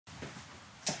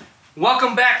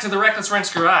Welcome back to the Reckless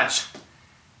Wrench Garage.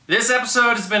 This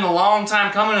episode has been a long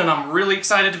time coming and I'm really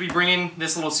excited to be bringing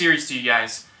this little series to you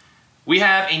guys. We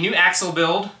have a new axle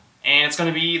build and it's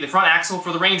going to be the front axle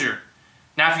for the Ranger.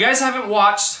 Now if you guys haven't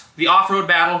watched the off-road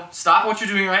battle, stop what you're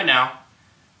doing right now.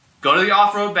 Go to the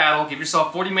off-road battle, give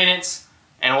yourself 40 minutes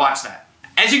and watch that.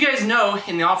 As you guys know,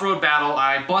 in the off-road battle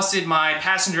I busted my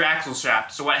passenger axle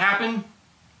shaft. So what happened?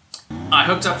 I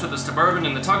hooked up to the Suburban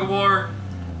in the tug-of-war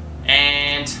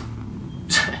and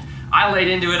I laid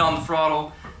into it on the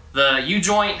throttle. The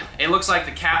U-joint, it looks like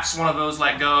the caps, one of those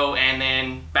let go and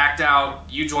then backed out,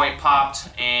 U-joint popped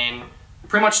and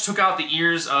pretty much took out the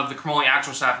ears of the chromoly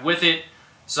axle shaft with it,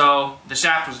 so the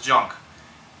shaft was junk.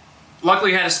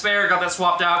 Luckily I had a spare, got that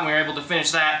swapped out and we were able to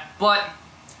finish that, but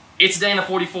it's Dana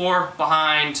 44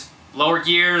 behind lower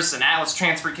gears, an Atlas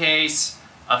transfer case,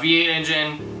 a V8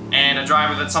 engine, and a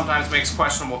driver that sometimes makes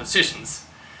questionable decisions.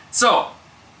 So,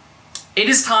 it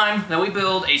is time that we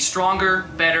build a stronger,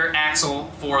 better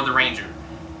axle for the Ranger.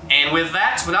 And with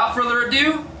that, without further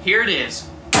ado, here it is.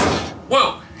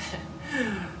 Whoa!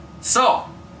 So,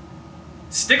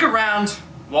 stick around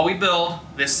while we build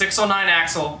this 609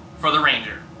 axle for the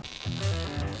Ranger.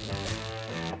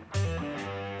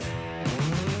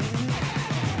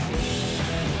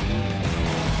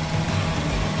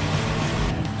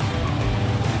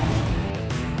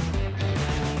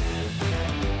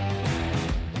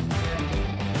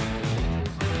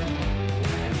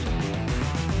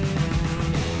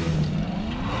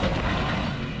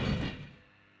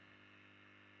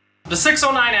 The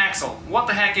 609 axle, what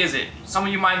the heck is it? Some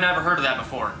of you might have never heard of that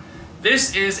before.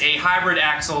 This is a hybrid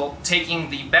axle taking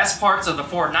the best parts of the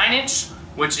Ford 9-inch,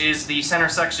 which is the center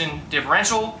section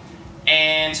differential,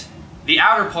 and the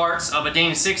outer parts of a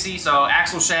Dana 60, so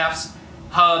axle shafts,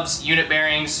 hubs, unit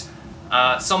bearings.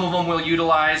 Some of them will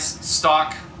utilize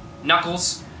stock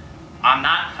knuckles. I'm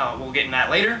not, we'll get in that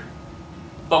later.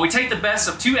 But we take the best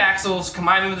of two axles,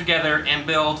 combine them together, and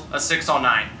build a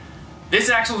 609. This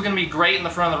axle is going to be great in the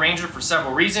front of the Ranger for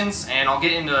several reasons, and I'll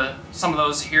get into some of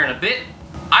those here in a bit.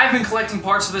 I've been collecting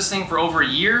parts for this thing for over a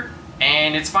year,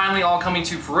 and it's finally all coming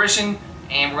to fruition,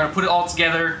 and we're going to put it all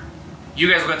together. You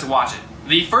guys will get to watch it.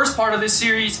 The first part of this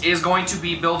series is going to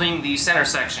be building the center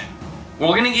section. We're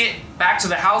going to get back to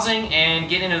the housing and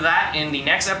get into that in the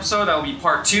next episode. That will be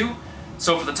part 2.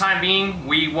 So for the time being,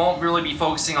 we won't really be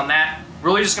focusing on that.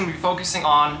 Really just going to be focusing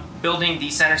on building the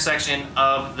center section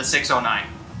of the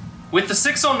 609. With the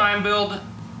 609 build,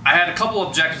 I had a couple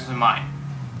objectives in mind.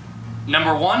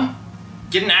 Number 1,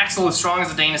 get an axle as strong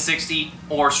as a Dana 60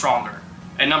 or stronger.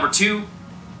 And number 2,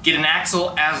 get an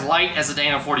axle as light as a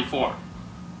Dana 44.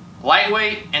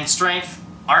 Lightweight and strength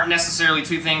aren't necessarily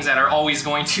two things that are always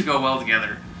going to go well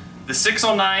together. The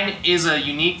 609 is a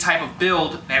unique type of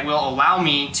build that will allow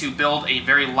me to build a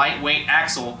very lightweight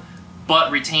axle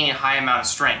but retain a high amount of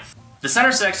strength. The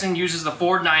center section uses the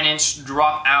Ford 9-inch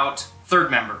drop-out third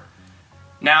member.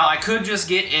 Now, I could just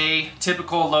get a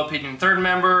typical low pinion third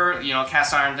member, you know,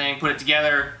 cast iron thing, put it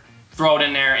together, throw it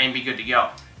in there, and be good to go.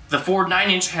 The Ford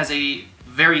 9-inch has a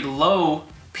very low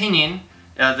pinion,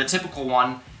 the typical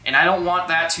one, and I don't want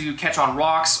that to catch on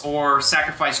rocks or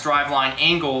sacrifice driveline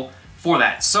angle for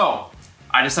that. So,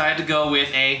 I decided to go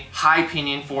with a high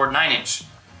pinion Ford 9-inch.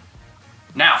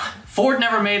 Now, Ford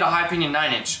never made a high pinion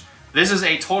 9-inch. This is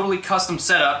a totally custom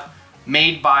setup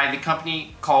made by the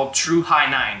company called True High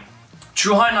 9.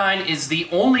 True High 9 is the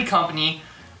only company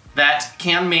that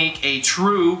can make a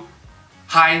true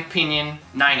high pinion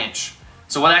 9-inch.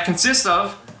 So what that consists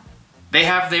of, they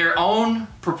have their own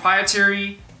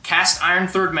proprietary cast iron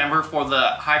third member for the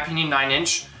high pinion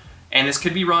 9-inch, and this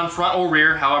could be run front or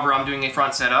rear, however I'm doing a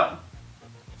front setup.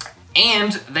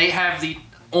 And they have the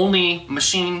only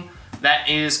machine that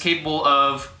is capable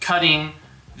of cutting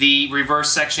the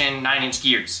reverse section 9-inch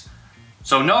gears.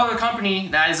 So no other company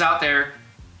that is out there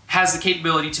has the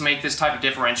capability to make this type of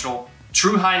differential.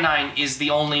 True High 9 is the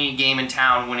only game in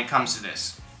town when it comes to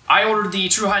this. I ordered the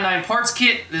True High 9 parts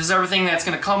kit. This is everything that's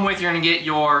going to come with. You're going to get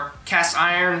your cast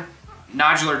iron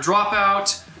nodular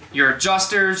dropout, your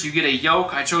adjusters, you get a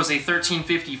yoke. I chose a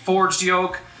 1350 forged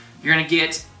yoke. You're going to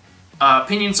get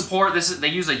pinion support. They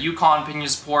use a Yukon pinion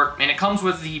support, and it comes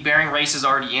with the bearing races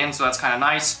already in, so that's kind of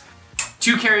nice.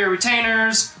 2 carrier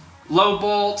retainers, low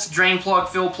bolt, drain plug,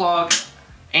 fill plug,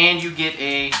 and you get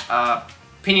a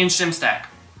pinion shim stack.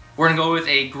 We're gonna go with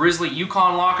a Grizzly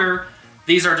Yukon Locker.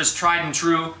 These are just tried and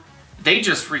true. They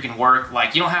just freaking work.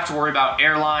 Like, you don't have to worry about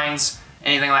airlines,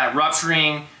 anything like that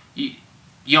rupturing. You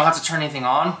don't have to turn anything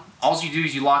on. All you do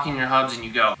is you lock in your hubs and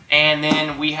you go. And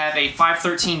then we have a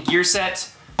 513 gear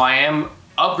set. I am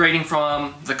upgrading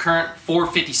from the current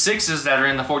 456s that are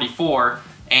in the 44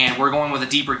 and we're going with a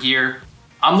deeper gear.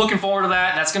 I'm looking forward to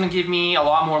that. That's going to give me a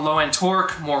lot more low-end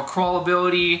torque, more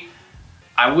crawlability.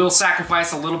 I will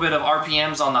sacrifice a little bit of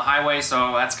RPMs on the highway,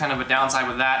 so that's kind of a downside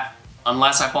with that,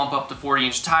 unless I bump up to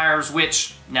 40-inch tires,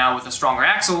 which now with a stronger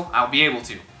axle, I'll be able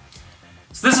to.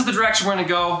 So this is the direction we're going to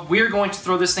go. We're going to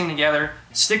throw this thing together.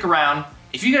 Stick around.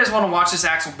 If you guys want to watch this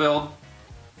axle build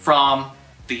from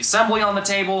the assembly on the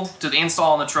table to the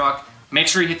install on the truck, make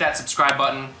sure you hit that subscribe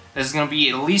button. This is going to be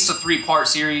at least a 3-part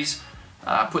series,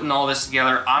 putting all this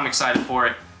together. I'm excited for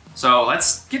it. So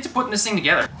let's get to putting this thing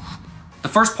together. The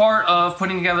first part of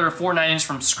putting together a 4 9-inch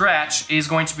from scratch is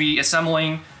going to be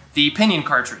assembling the pinion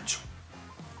cartridge.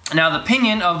 Now the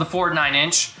pinion of the Ford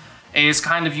 9-inch is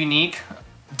kind of unique.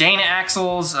 Dana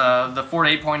axles, the Ford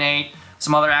 8.8,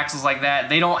 some other axles like that,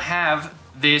 they don't have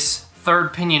this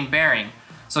third pinion bearing.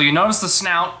 So you notice the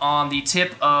snout on the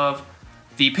tip of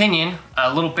the pinion,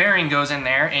 a little bearing goes in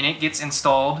there and it gets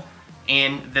installed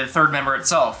in the third member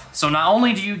itself. So not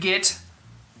only do you get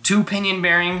 2 pinion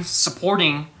bearings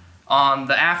supporting on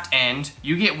the aft end,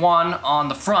 you get one on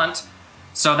the front,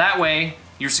 so that way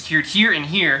you're secured here and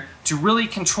here to really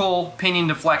control pinion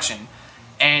deflection.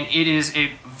 And it is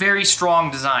a very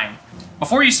strong design.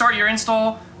 Before you start your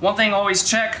install, one thing always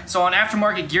check. So on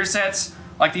aftermarket gear sets,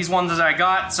 like these ones that I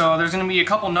got, so there's going to be a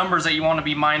couple numbers that you want to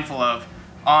be mindful of.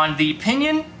 On the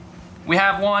pinion, we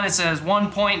have one, it says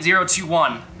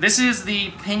 1.021. This is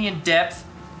the pinion depth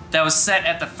that was set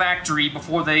at the factory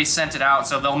before they sent it out,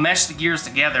 so they'll mesh the gears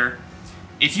together.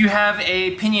 If you have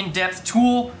a pinion depth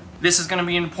tool, this is going to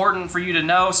be important for you to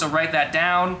know, so write that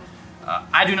down.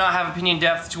 I do not have a pinion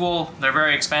depth tool. They're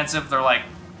very expensive. They're like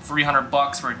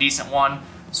 $300 for a decent one.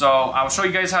 So I'll show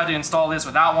you guys how to install this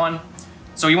without one.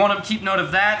 So you want to keep note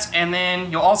of that, and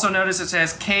then you'll also notice it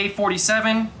says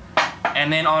K47,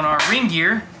 and then on our ring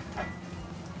gear,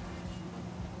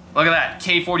 look at that,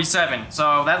 K47.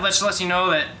 So that lets you know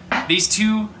that these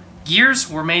 2 gears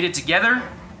were mated together,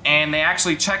 and they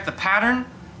actually check the pattern.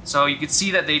 So you can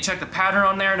see that they check the pattern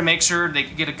on there to make sure they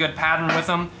could get a good pattern with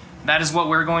them. That is what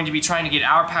we're going to be trying to get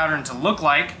our pattern to look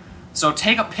like. So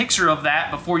take a picture of that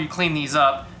before you clean these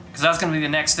up, because that's going to be the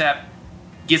next step.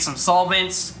 Get some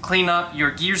solvents, clean up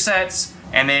your gear sets,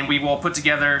 and then we will put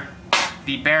together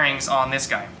the bearings on this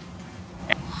guy.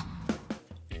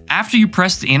 After you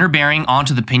press the inner bearing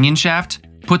onto the pinion shaft,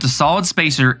 put the solid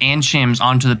spacer and shims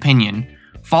onto the pinion,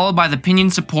 followed by the pinion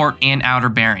support and outer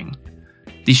bearing.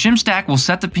 The shim stack will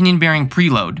set the pinion bearing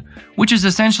preload, which is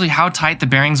essentially how tight the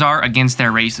bearings are against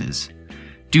their races.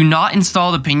 Do not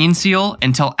install the pinion seal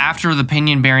until after the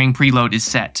pinion bearing preload is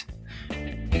set.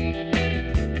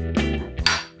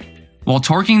 While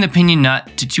torquing the pinion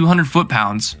nut to 200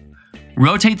 foot-pounds,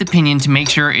 rotate the pinion to make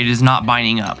sure it is not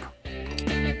binding up.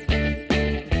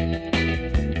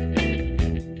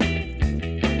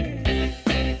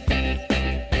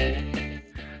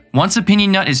 Once the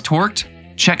pinion nut is torqued,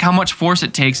 check how much force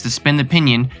it takes to spin the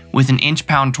pinion with an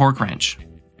inch-pound torque wrench.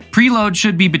 Preload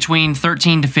should be between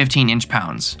 13 to 15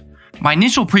 inch-pounds. My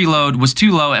initial preload was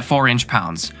too low at 4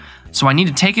 inch-pounds, so I need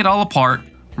to take it all apart,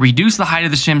 reduce the height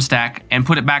of the shim stack, and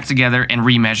put it back together and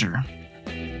remeasure.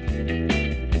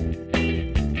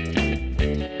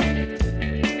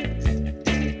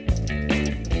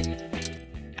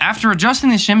 After adjusting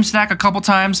the shim stack a couple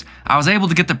times, I was able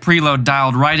to get the preload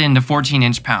dialed right into 14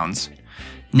 inch-pounds.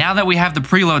 Now that we have the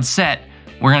preload set,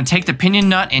 we're going to take the pinion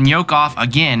nut and yoke off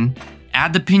again,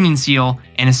 add the pinion seal,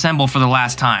 and assemble for the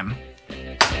last time.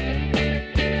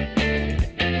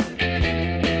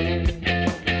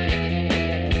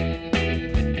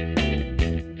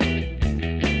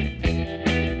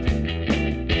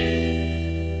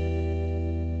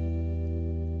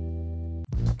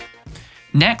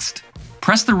 Next,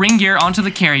 press the ring gear onto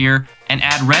the carrier and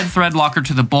add red thread locker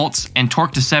to the bolts and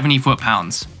torque to 70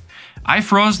 foot-pounds. I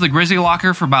froze the Grizzly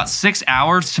Locker for about 6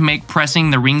 hours to make pressing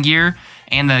the ring gear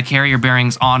and the carrier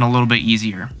bearings on a little bit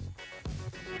easier.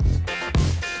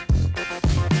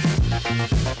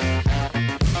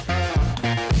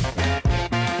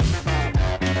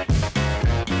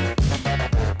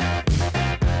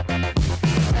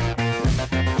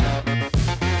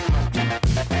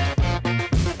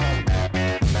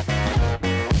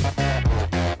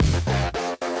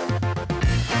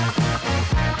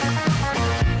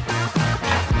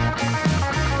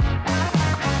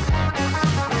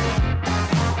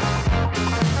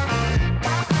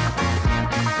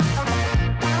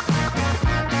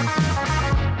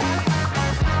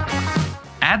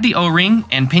 Add the O-ring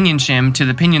and pinion shim to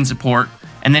the pinion support,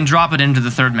 and then drop it into the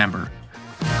third member.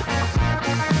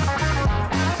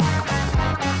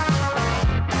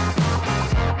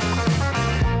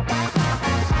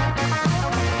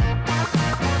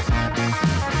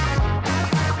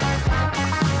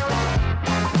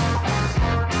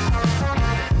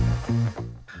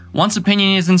 Once the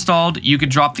pinion is installed, you could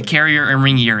drop the carrier and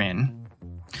ring gear in.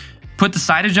 Put the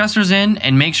side adjusters in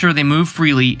and make sure they move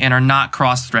freely and are not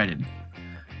cross-threaded.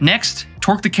 Next,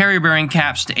 torque the carrier bearing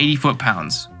caps to 80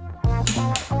 foot-pounds.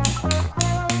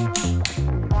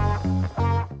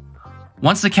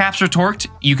 Once the caps are torqued,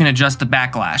 you can adjust the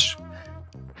backlash.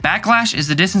 Backlash is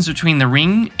the distance between the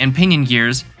ring and pinion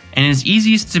gears and is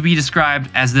easiest to be described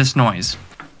as this noise.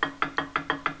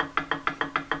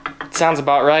 Sounds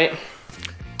about right.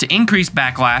 To increase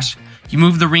backlash, you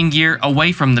move the ring gear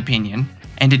away from the pinion,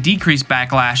 and to decrease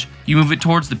backlash, you move it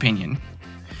towards the pinion.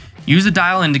 Use the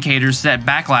dial indicator to set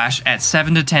backlash at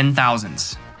 7 to 10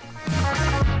 thousandths.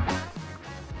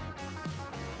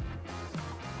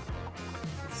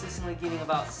 Consistently getting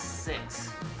about 6.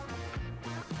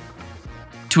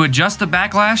 To adjust the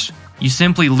backlash, you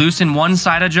simply loosen one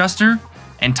side adjuster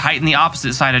and tighten the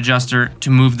opposite side adjuster to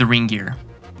move the ring gear.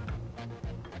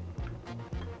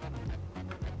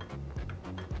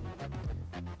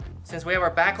 Since we have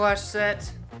our backlash set,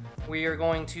 we are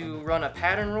going to run a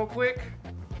pattern real quick.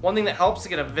 One thing that helps to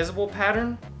get a visible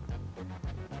pattern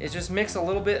is just mix a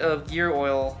little bit of gear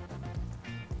oil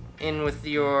in with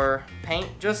your paint,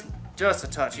 just a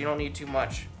touch, you don't need too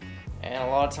much. And a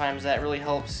lot of times that really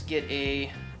helps get a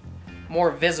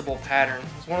more visible pattern.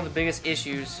 It's one of the biggest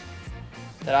issues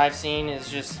that I've seen is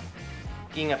just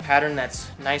getting a pattern that's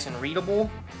nice and readable.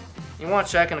 You want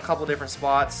to check in a couple different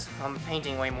spots. I'm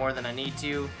painting way more than I need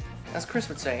to. As Chris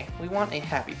would say, we want a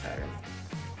happy pattern.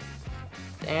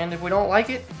 And if we don't like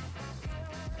it,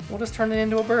 we'll just turn it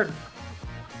into a bird.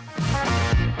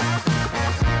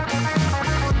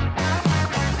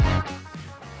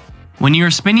 When you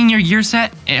are spinning your gear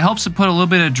set, it helps to put a little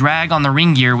bit of drag on the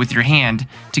ring gear with your hand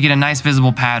to get a nice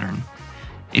visible pattern.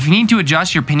 If you need to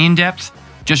adjust your pinion depth,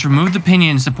 just remove the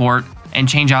pinion support and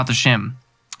change out the shim.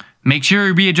 Make sure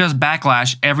you readjust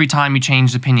backlash every time you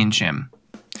change the pinion shim.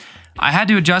 I had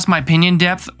to adjust my pinion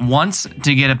depth once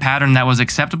to get a pattern that was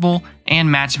acceptable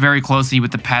and matched very closely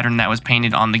with the pattern that was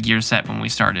painted on the gear set when we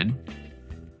started.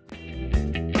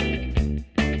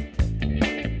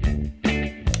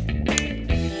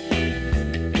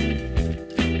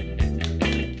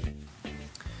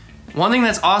 One thing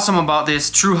that's awesome about this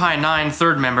True High 9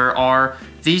 third member are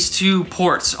these two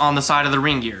ports on the side of the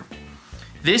ring gear.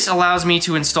 This allows me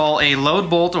to install a load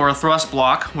bolt or a thrust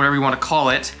block, whatever you want to call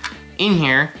it, in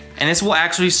here, and this will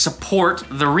actually support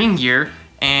the ring gear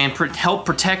and help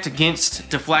protect against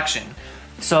deflection.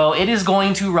 So it is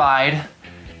going to ride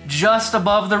just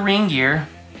above the ring gear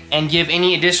and give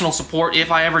any additional support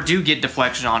if I ever do get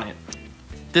deflection on it.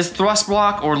 This thrust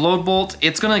block or load bolt,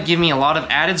 it's going to give me a lot of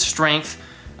added strength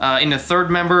in the third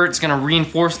member. It's going to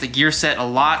reinforce the gear set a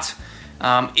lot.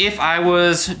 If I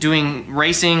was doing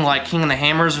racing like King of the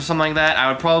Hammers or something like that,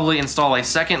 I would probably install a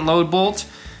second load bolt.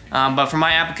 But for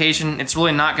my application, it's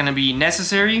really not going to be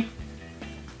necessary.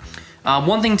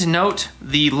 One thing to note,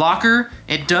 the locker,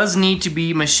 it does need to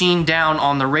be machined down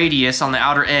on the radius on the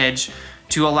outer edge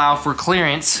to allow for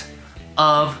clearance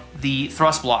of the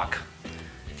thrust block.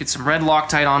 Get some red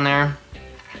Loctite on there.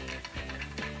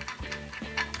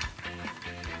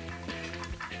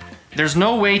 There's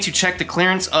no way to check the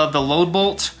clearance of the load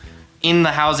bolt in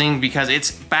the housing because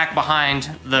it's back behind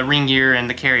the ring gear and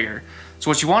the carrier. So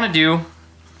what you want to do,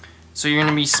 so you're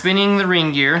going to be spinning the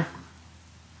ring gear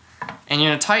and you're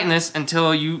going to tighten this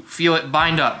until you feel it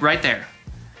bind up right there.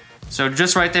 So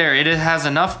just right there, it has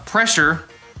enough pressure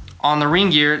on the ring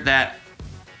gear that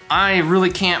I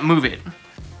really can't move it.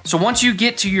 So once you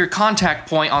get to your contact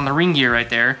point on the ring gear right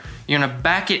there, you're going to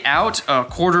back it out a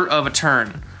quarter of a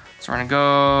turn. So we're gonna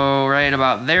go right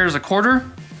about there's a quarter,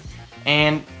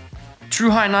 and True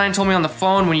High 9 told me on the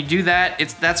phone when you do that,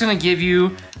 that's gonna give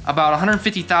you about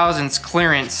 150 thousandths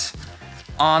clearance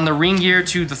on the ring gear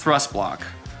to the thrust block.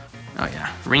 Oh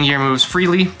yeah, ring gear moves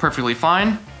freely, perfectly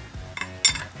fine.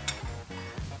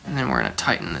 And then we're gonna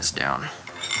tighten this down.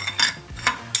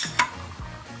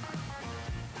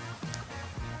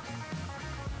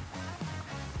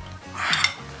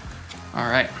 All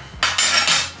right.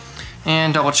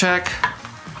 And double check.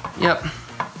 Yep.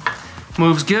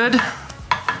 Moves good.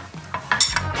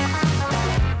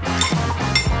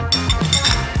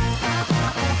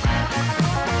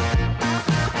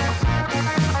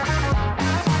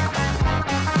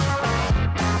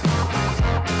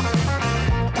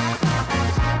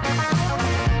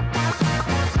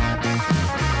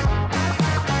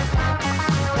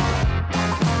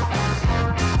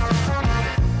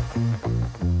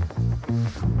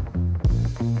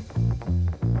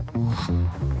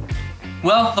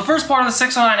 Well, the first part of the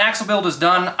 609 axle build is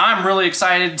done. I'm really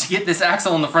excited to get this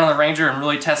axle in the front of the Ranger and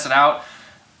really test it out.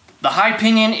 The high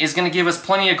pinion is going to give us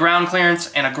plenty of ground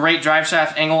clearance and a great drive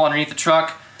shaft angle underneath the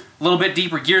truck. A little bit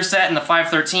deeper gear set in the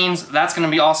 513s. That's going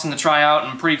to be awesome to try out.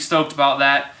 I'm pretty stoked about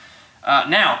that.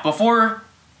 Now, before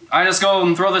I just go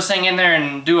and throw this thing in there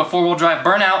and do a four-wheel drive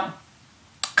burnout,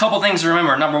 a couple things to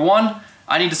remember. Number one,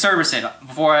 I need to service it.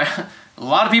 A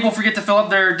lot of people forget to fill up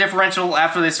their differential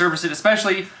after they service it,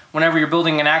 especially whenever you're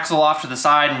building an axle off to the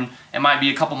side and it might be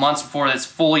a couple months before it's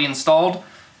fully installed.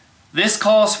 This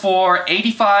calls for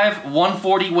 85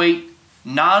 140 weight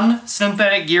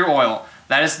non-synthetic gear oil.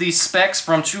 That is the specs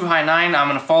from True High 9. I'm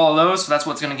going to follow those, so that's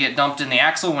what's going to get dumped in the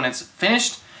axle when it's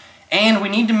finished. And we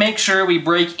need to make sure we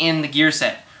break in the gear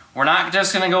set. We're not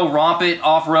just going to go romp it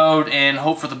off-road and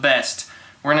hope for the best.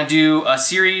 We're going to do a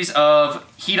series of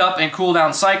heat up and cool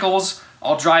down cycles.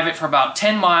 I'll drive it for about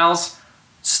 10 miles,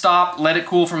 stop, let it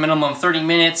cool for a minimum of 30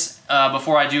 minutes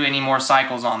before I do any more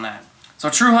cycles on that. So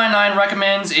True High 9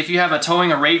 recommends if you have a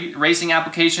towing or racing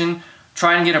application,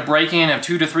 try and get a break-in of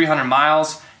 200 to 300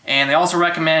 miles. And they also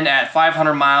recommend at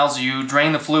 500 miles you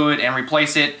drain the fluid and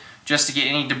replace it just to get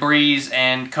any debris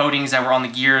and coatings that were on the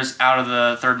gears out of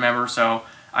the third member. So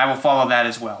I will follow that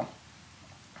as well.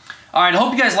 Alright, I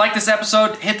hope you guys liked this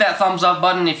episode. Hit that thumbs up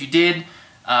button if you did.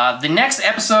 The next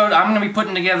episode, I'm going to be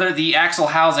putting together the axle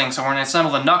housing. So we're going to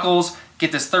assemble the knuckles,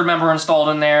 get this third member installed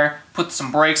in there, put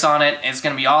some brakes on it. It's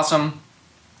going to be awesome.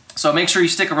 So make sure you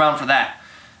stick around for that.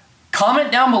 Comment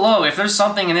down below if there's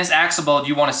something in this axle build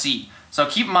you want to see. So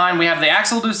keep in mind, we have the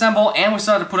axle to assemble and we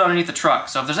still have to put underneath the truck.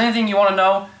 So if there's anything you want to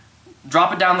know,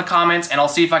 drop it down in the comments and I'll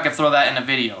see if I can throw that in a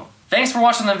video. Thanks for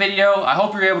watching the video. I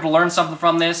hope you're able to learn something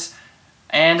from this.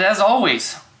 And as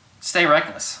always, stay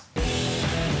reckless.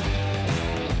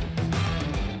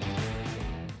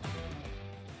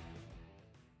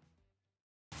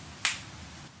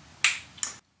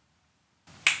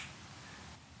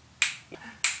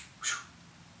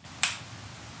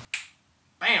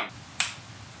 Bam!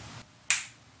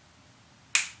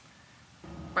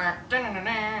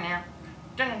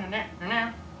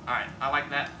 Alright, I like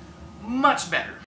that much better.